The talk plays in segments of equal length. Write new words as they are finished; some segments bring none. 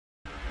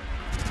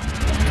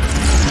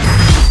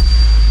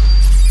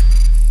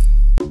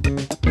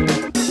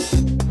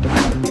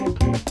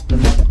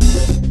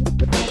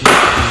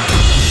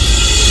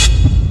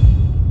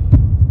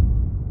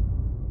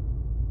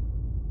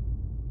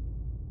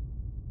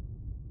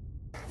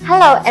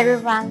Hello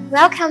everyone,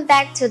 welcome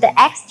back to the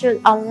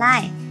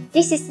XTOOLonline.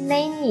 This is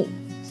Mamie.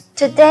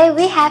 Today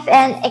we have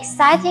an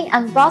exciting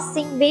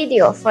unboxing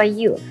video for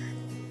you.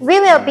 We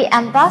will be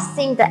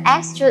unboxing the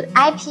XTOOL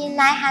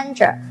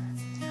IP900,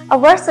 a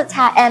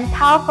versatile and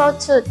powerful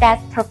tool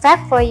that's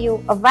perfect for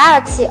you a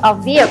variety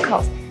of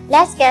vehicles.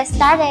 Let's get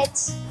started.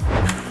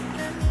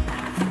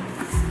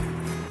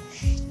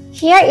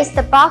 Here is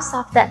the box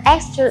of the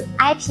XTOOL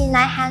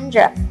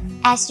IP900.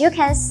 As you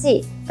can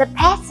see, the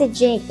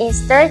packaging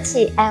is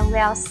dirty and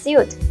well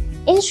sealed,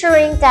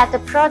 ensuring that the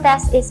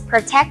product is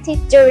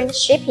protected during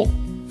shipping.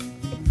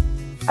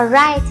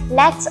 Alright,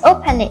 let's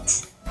open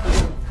it.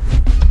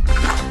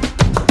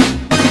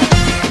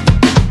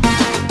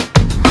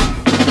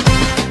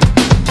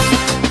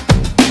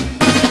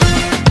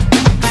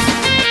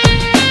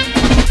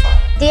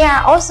 There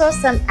are also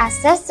some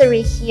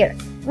accessories here,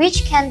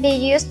 which can be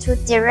used to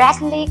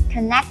directly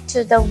connect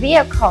to the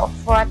vehicle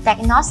for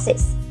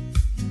diagnosis.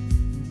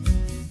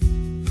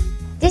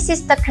 This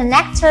is the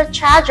connector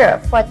charger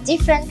for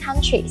different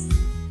countries.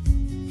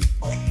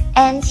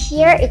 And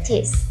here it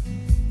is,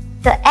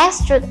 the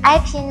XTOOL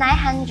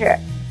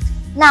IP900.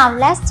 Now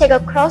let's take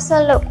a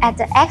closer look at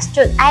the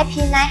XTOOL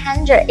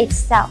IP900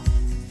 itself.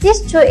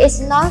 This tool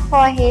is known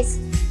for its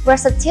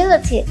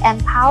versatility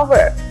and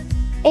power.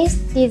 It's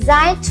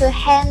designed to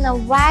handle a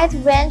wide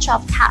range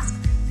of tasks,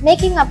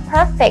 making it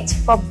perfect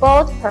for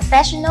both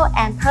professional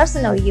and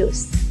personal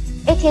use.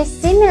 It is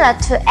similar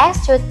to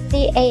XTOOL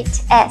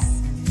D8S.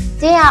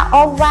 They are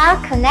all wire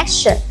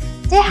connection.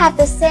 They have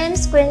the same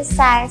screen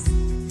size,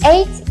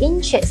 8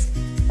 inches,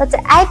 but the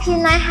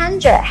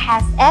IP900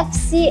 has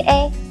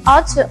FCA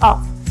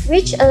AutoAuth,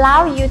 which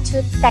allows you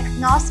to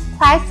diagnose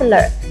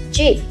Chrysler,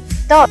 Jeep,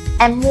 Dodge,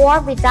 and more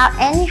without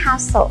any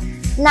hassle.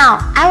 Now,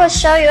 I will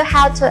show you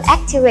how to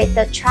activate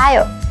the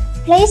trial.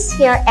 Place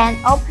here and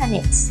open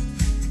it.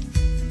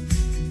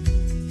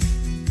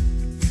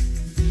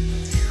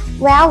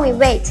 While we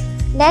wait,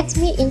 let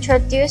me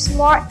introduce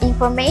more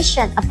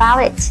information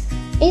about it.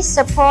 It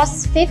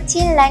supports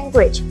 15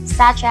 languages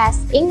such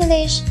as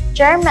English,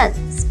 German,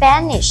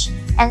 Spanish,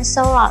 and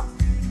so on.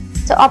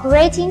 The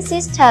operating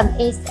system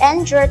is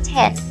Android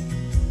 10.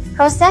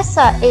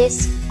 Processor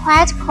is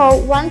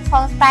quad-core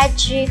 1.5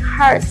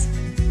 GHz.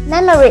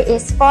 Memory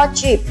is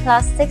 4GB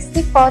plus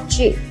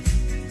 64GB.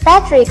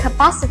 Battery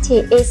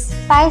capacity is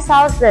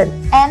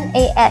 5000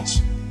 mAh,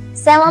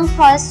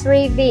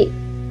 7.3V.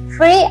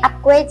 Free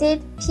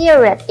upgraded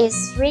period is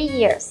 3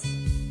 years.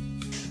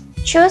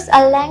 Choose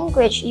a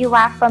language you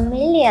are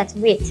familiar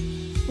with.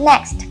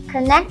 Next,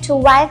 connect to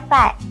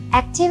Wi-Fi.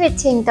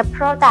 Activating the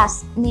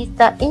product needs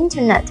the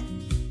internet.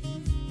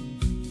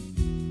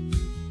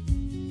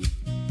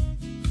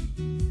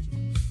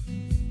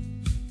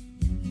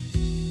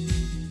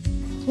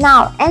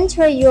 Now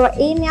enter your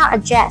email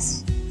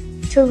address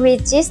to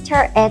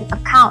register an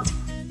account.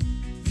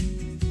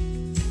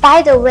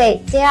 By the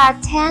way, there are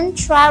 10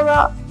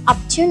 trial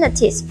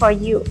opportunities for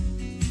you.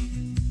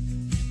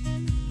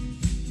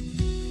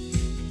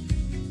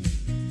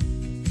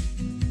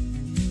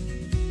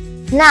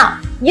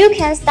 Now, you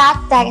can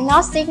start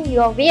diagnosing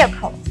your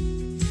vehicle.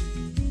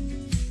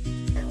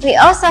 We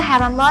also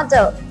have a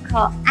model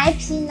called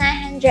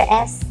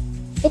IP900S.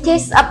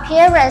 Its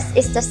appearance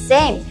is the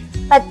same,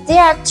 but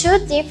there are two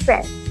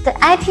different. The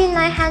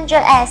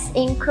IP900S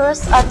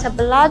includes a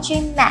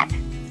topology map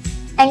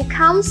and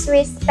comes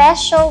with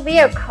special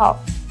vehicle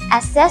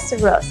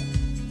accessories,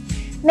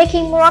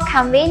 making more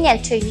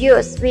convenient to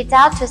use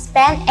without to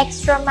spend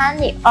extra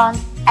money on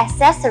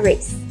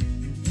accessories.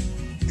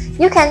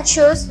 You can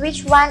choose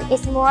which one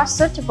is more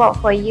suitable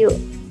for you.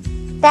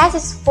 That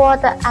is for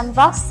the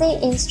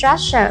unboxing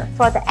instruction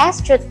for the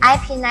XTOOL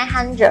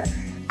IP900.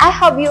 I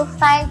hope you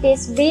find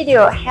this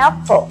video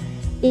helpful.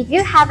 If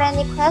you have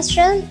any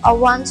questions or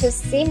want to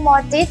see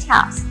more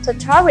details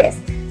tutorials,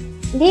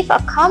 leave a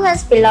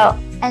comment below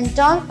and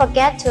don't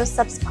forget to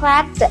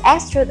subscribe to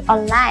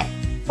XTOOLonline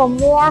for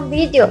more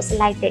videos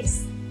like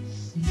this.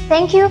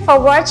 Thank you for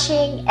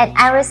watching and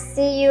I will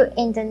see you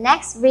in the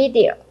next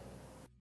video.